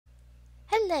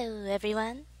Hello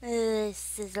everyone,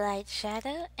 this is Light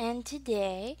Shadow, and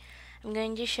today I'm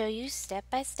going to show you step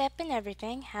by step and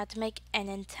everything how to make an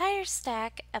entire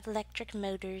stack of electric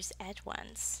motors at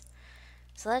once.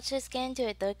 So let's just get into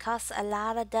it. Though it costs a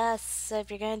lot of dust, so if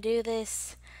you're going to do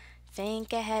this,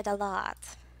 think ahead a lot.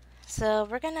 So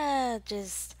we're going to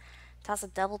just toss a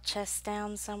double chest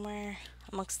down somewhere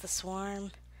amongst the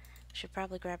swarm. Should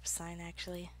probably grab a sign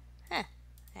actually. I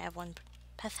have one.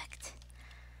 Perfect.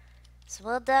 So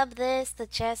we'll dub this the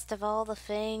chest of all the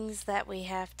things that we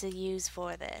have to use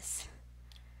for this.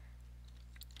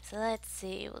 So let's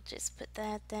see, we'll just put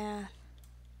that down.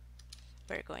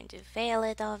 We're going to fail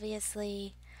it,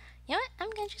 obviously. You know what? I'm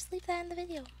going to just leave that in the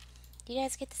video. You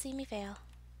guys get to see me fail.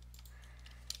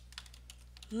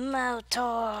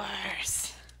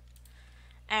 Motors!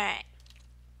 Alright.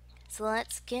 So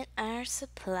let's get our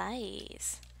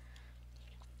supplies.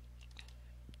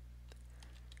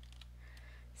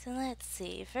 So let's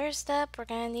see. First up, we're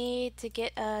going to need to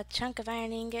get a chunk of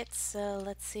iron ingots. So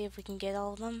let's see if we can get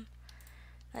all of them.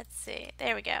 Let's see.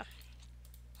 There we go.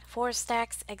 4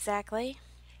 stacks exactly.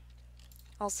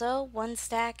 Also, 1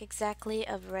 stack exactly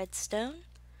of redstone.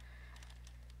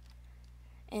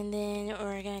 And then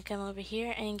we're going to come over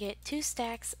here and get 2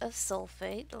 stacks of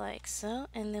sulfate, like so.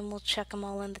 And then we'll chuck them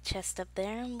all in the chest up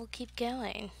there and we'll keep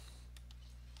going.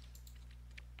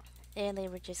 There,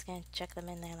 we're just going to chuck them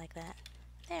in there like that.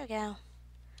 There we go.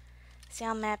 See,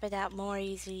 I'll map it out more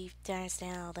easy to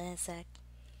understand all that in a sec.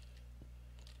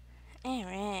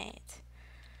 Alright.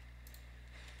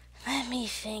 Let me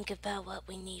think about what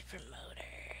we need for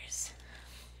motors.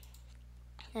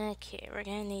 Okay, we're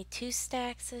gonna need 2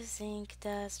 stacks of zinc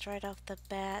dust right off the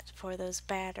bat for those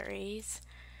batteries.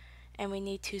 And we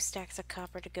need 2 stacks of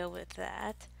copper to go with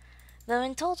that. Though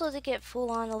in total to get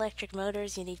full-on electric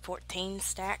motors you need 14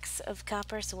 stacks of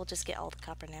copper, so we'll just get all the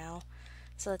copper now.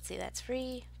 So let's see, that's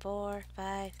 3, 4,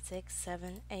 5, 6,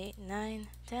 7, 8, 9,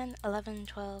 10, 11,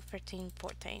 12, 13,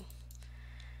 14.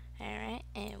 Alright,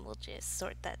 and we'll just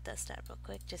sort that dust out real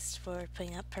quick just for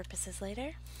putting up purposes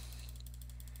later.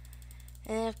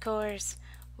 And of course,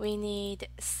 we need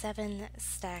 7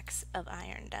 stacks of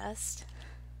iron dust.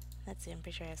 Let's see, I'm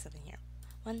pretty sure I have 7 here.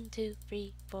 1, 2,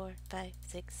 3, 4, 5,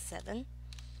 6, 7.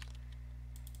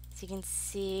 So you can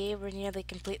see we're nearly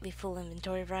completely full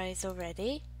inventory rise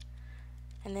already.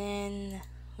 And then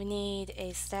we need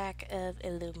a stack of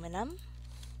aluminum.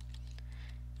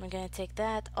 We're going to take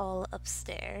that all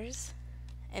upstairs.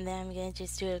 And then I'm going to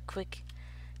just do a quick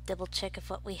double check of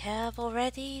what we have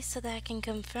already so that I can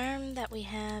confirm that we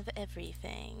have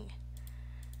everything.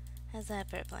 How's that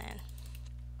for a plan?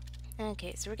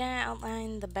 Okay, so we're going to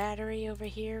outline the battery over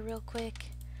here real quick,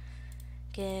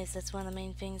 because that's one of the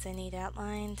main things I need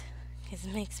outlined, because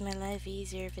it makes my life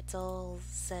easier if it's all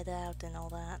set out and all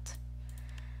that.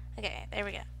 Okay, there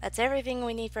we go. That's everything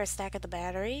we need for a stack of the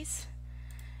batteries.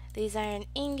 These iron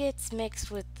ingots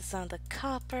mixed with some of the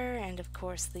copper and of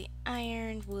course the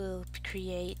iron will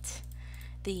create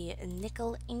the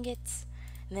nickel ingots.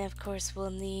 And then of course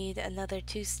we'll need another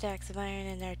 2 stacks of iron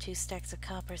and our 2 stacks of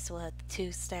copper, so we'll have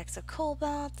 2 stacks of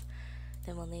cobalt.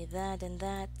 Then we'll need that and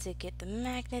that to get the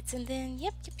magnets, and then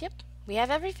yep, we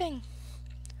have everything.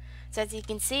 So as you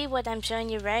can see, what I'm showing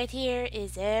you right here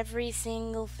is every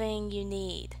single thing you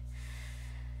need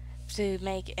to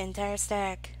make an entire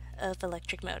stack of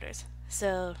electric motors.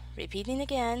 So repeating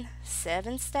again,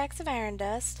 7 stacks of iron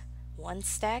dust, 1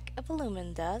 stack of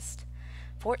aluminum dust,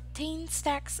 14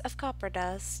 stacks of copper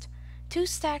dust, 2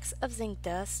 stacks of zinc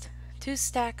dust, 2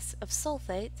 stacks of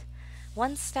sulfate,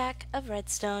 1 stack of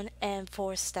redstone, and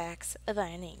 4 stacks of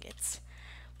iron ingots.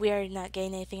 We are not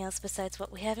getting anything else besides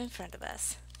what we have in front of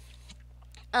us.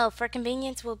 Oh, for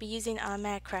convenience we'll be using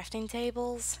automatic crafting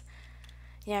tables.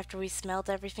 Yeah, after we smelt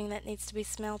everything that needs to be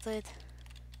smelted.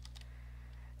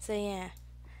 So yeah.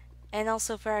 And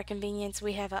also for our convenience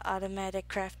we have an automatic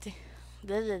crafting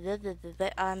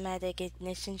the automatic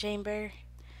ignition chamber,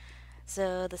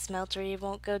 so the smeltery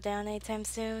won't go down anytime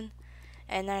soon.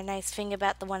 And our nice thing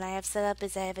about the one I have set up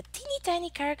is I have a teeny tiny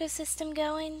cargo system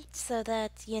going, so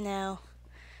that, you know,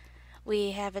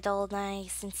 we have it all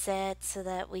nice and set so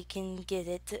that we can get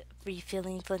it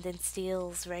refilling flint and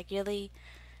steels regularly.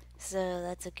 So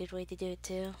that's a good way to do it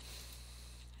too.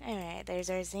 Alright,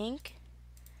 there's our zinc.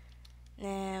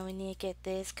 Now we need to get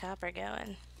this copper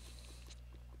going.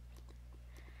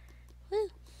 Woo!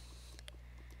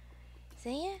 So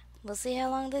yeah, we'll see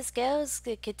how long this goes.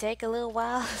 It could take a little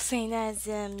while, seeing as,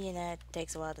 you know, it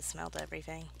takes a while to smelt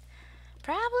everything.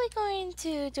 Probably going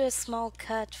to do a small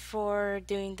cut for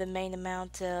doing the main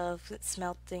amount of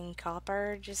smelting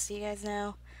copper, just so you guys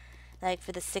know. Like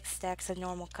for the 6 stacks of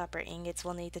normal copper ingots,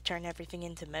 we'll need to turn everything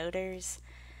into motors.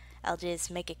 I'll just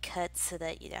make a cut so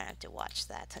that you don't have to watch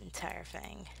that entire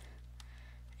thing.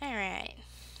 Alright,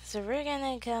 so we're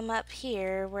gonna come up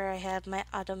here where I have my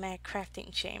automatic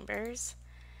crafting chambers.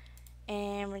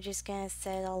 And we're just gonna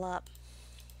set it all up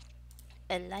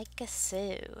like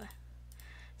so.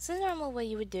 It's the normal way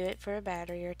you would do it for a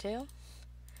battery or two.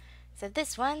 So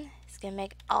this one is gonna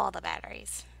make all the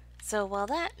batteries. So while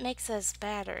that makes us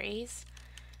batteries,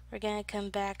 we're gonna come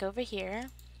back over here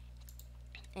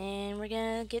and we're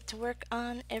gonna get to work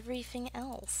on everything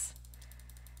else.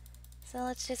 So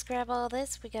let's just grab all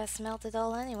this. We gotta smelt it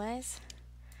all anyways.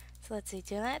 So let's see,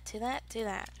 do that, do that, do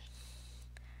that.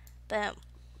 Boom.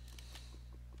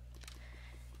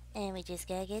 And we just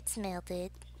gotta get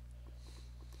smelted.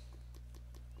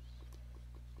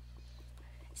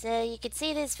 So you can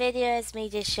see this video as me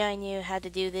just showing you how to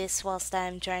do this whilst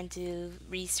I'm trying to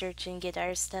research and get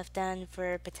our stuff done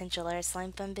for potential our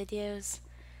slime fun videos.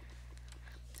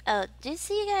 Oh, just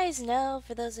so you guys know,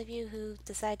 for those of you who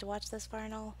decide to watch this far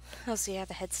and all, so you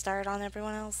have a head start on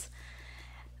everyone else.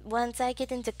 Once I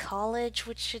get into college,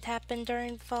 which should happen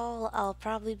during fall, I'll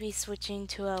probably be switching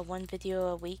to a 1 video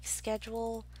a week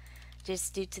schedule.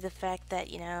 Just due to the fact that,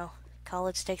 you know,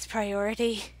 college takes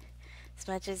priority. As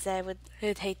much as I would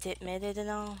hate to admit it and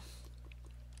all.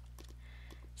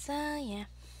 So, yeah.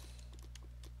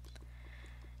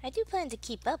 I do plan to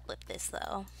keep up with this,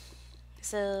 though.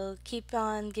 So, keep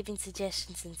on giving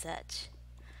suggestions and such.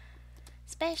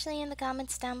 Especially in the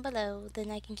comments down below, then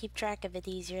I can keep track of it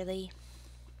easierly.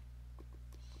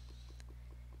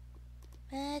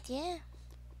 But, yeah.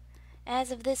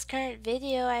 As of this current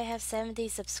video, I have 70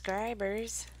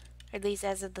 subscribers. Or at least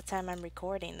as of the time I'm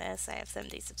recording this, I have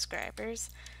 70 subscribers.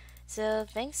 So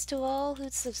thanks to all who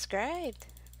subscribed.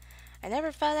 I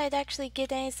never thought I'd actually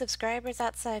get any subscribers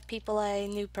outside people I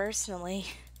knew personally,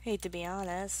 to be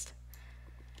honest.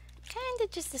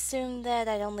 Kinda just assumed that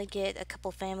I'd only get a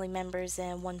couple family members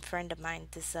and 1 friend of mine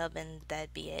to sub and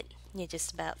that'd be it. You know,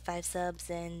 just about 5 subs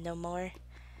and no more.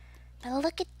 But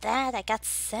look at that, I got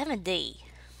 70!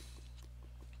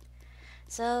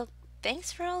 So,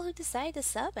 thanks for all who decide to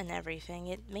sub and everything,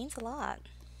 it means a lot.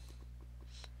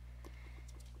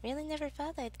 Really never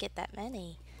thought I'd get that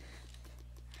many.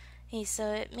 Hey,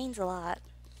 so it means a lot.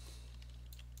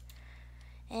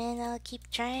 And I'll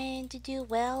keep trying to do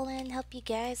well and help you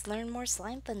guys learn more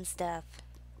slime fun stuff.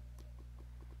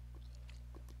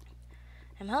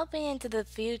 I'm hoping into the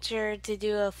future to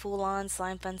do a full-on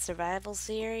slime fun survival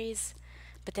series,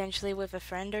 potentially with a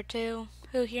friend or two,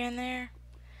 who here and there,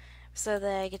 so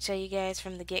that I could show you guys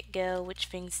from the get-go which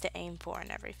things to aim for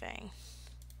and everything.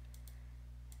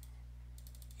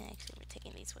 Actually, we're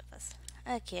taking these with us.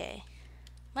 Okay.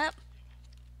 Well,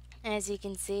 as you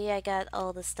can see, I got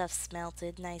all the stuff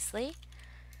smelted nicely.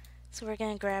 So we're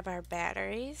going to grab our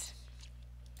batteries.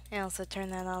 And also turn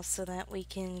that off so that we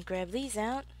can grab these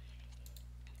out.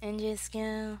 And just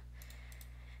go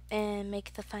and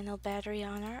make the final battery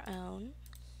on our own.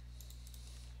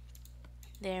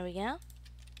 There we go.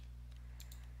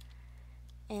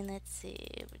 And let's see,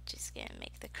 we're just going to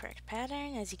make the correct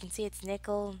pattern. As you can see, it's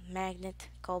nickel, magnet,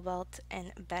 cobalt,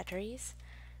 and batteries.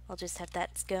 We'll just have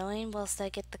that going whilst I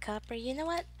get the copper. You know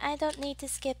what? I don't need to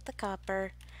skip the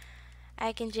copper.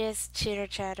 I can just chitter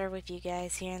chatter with you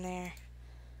guys here and there.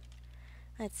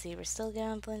 Let's see, we're still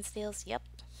going flint steels. Yep.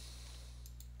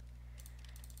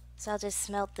 So I'll just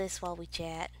smelt this while we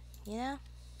chat, you know?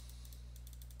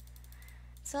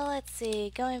 So let's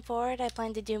see, going forward I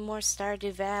plan to do more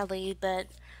Stardew Valley, but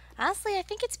honestly I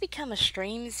think it's become a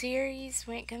stream series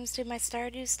when it comes to my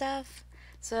Stardew stuff.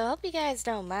 So I hope you guys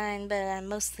don't mind, but I'm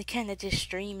mostly kinda just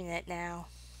streaming it now.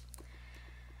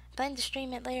 Plan to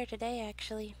stream it later today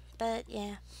actually, but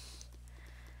yeah.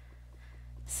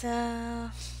 So,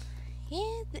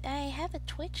 yeah, I have a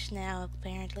Twitch now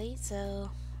apparently, so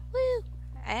woo!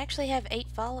 I actually have 8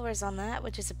 followers on that,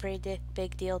 which is a pretty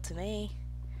big deal to me.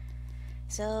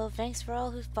 So, thanks for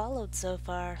all who've followed so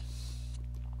far.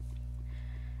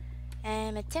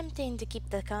 I'm attempting to keep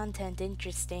the content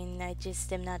interesting, I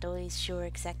just am not always sure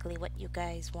exactly what you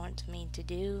guys want me to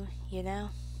do, you know?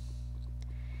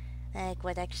 Like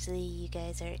what actually you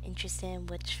guys are interested in,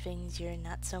 which things you're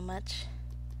not so much.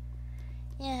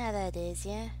 Yeah, how that is,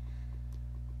 yeah?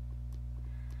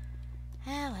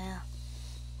 Ah well.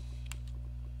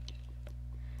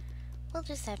 We'll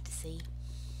just have to see.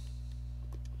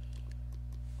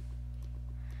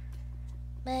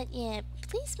 But yeah,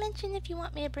 please mention if you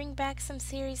want me to bring back some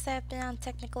series that have been on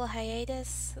technical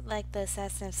hiatus, like the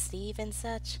Assassin of Steve and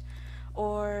such,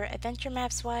 Or adventure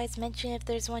maps wise, mention if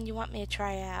there's one you want me to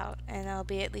try out, and I'll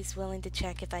be at least willing to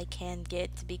check if I can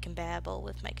get to be compatible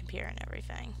with my computer and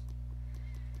everything.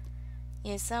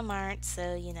 You know, some aren't,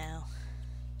 so you know.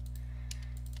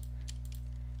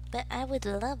 But I would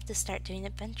love to start doing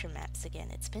adventure maps again.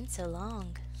 It's been so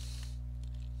long.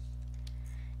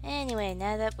 Anyway,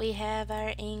 now that we have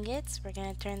our ingots, we're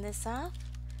gonna turn this off.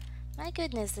 My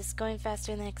goodness, this is going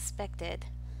faster than expected.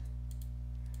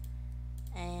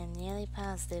 I am nearly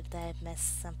positive that I've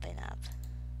messed something up.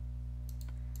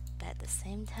 But at the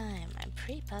same time, I'm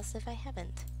pretty positive I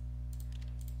haven't.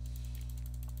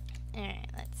 Alright,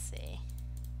 let's see.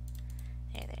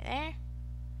 There.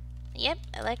 Yep,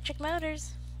 electric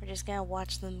motors. We're just gonna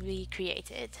watch them be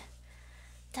created.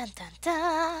 Dun dun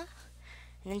dun!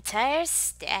 An entire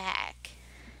stack.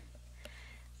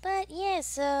 But yeah,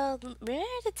 so remember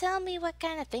to tell me what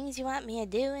kind of things you want me to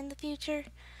do in the future?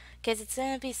 Because it's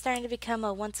going to be starting to become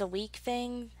a once a week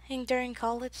thing during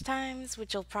college times,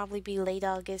 which will probably be late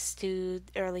August to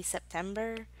early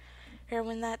September, or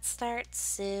when that starts.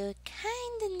 So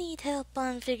kind of need help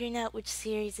on figuring out which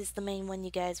series is the main one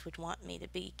you guys would want me to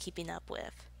be keeping up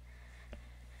with.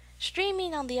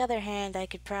 Streaming, on the other hand, I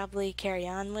could probably carry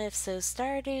on with, so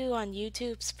Stardew on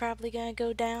YouTube's probably going to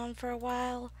go down for a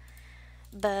while,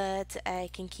 but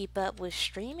I can keep up with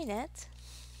streaming it.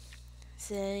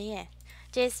 So yeah.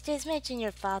 Just mention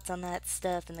your thoughts on that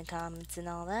stuff in the comments and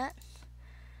all that.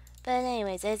 But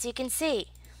anyways, as you can see,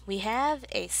 we have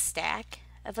a stack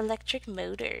of electric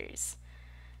motors.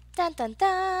 Dun dun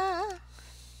dun!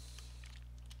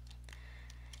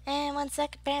 And one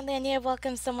sec, apparently I need to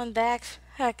welcome someone back.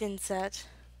 Heck and such.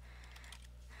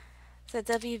 So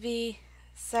WB,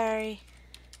 sorry.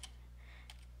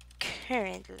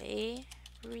 Currently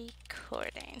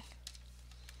recording.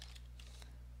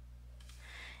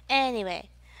 Anyway.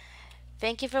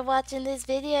 Thank you for watching this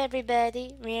video,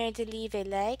 everybody. Remember to leave a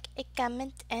like, a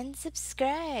comment, and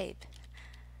subscribe.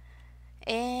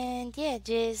 And yeah,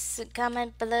 just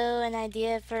comment below an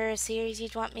idea for a series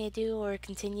you'd want me to do or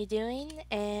continue doing.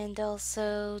 And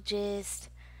also just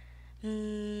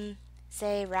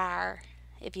say rawr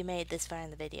if you made this far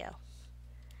in the video.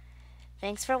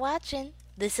 Thanks for watching.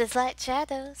 This is Light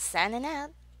Shadow, signing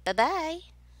out. Bye-bye.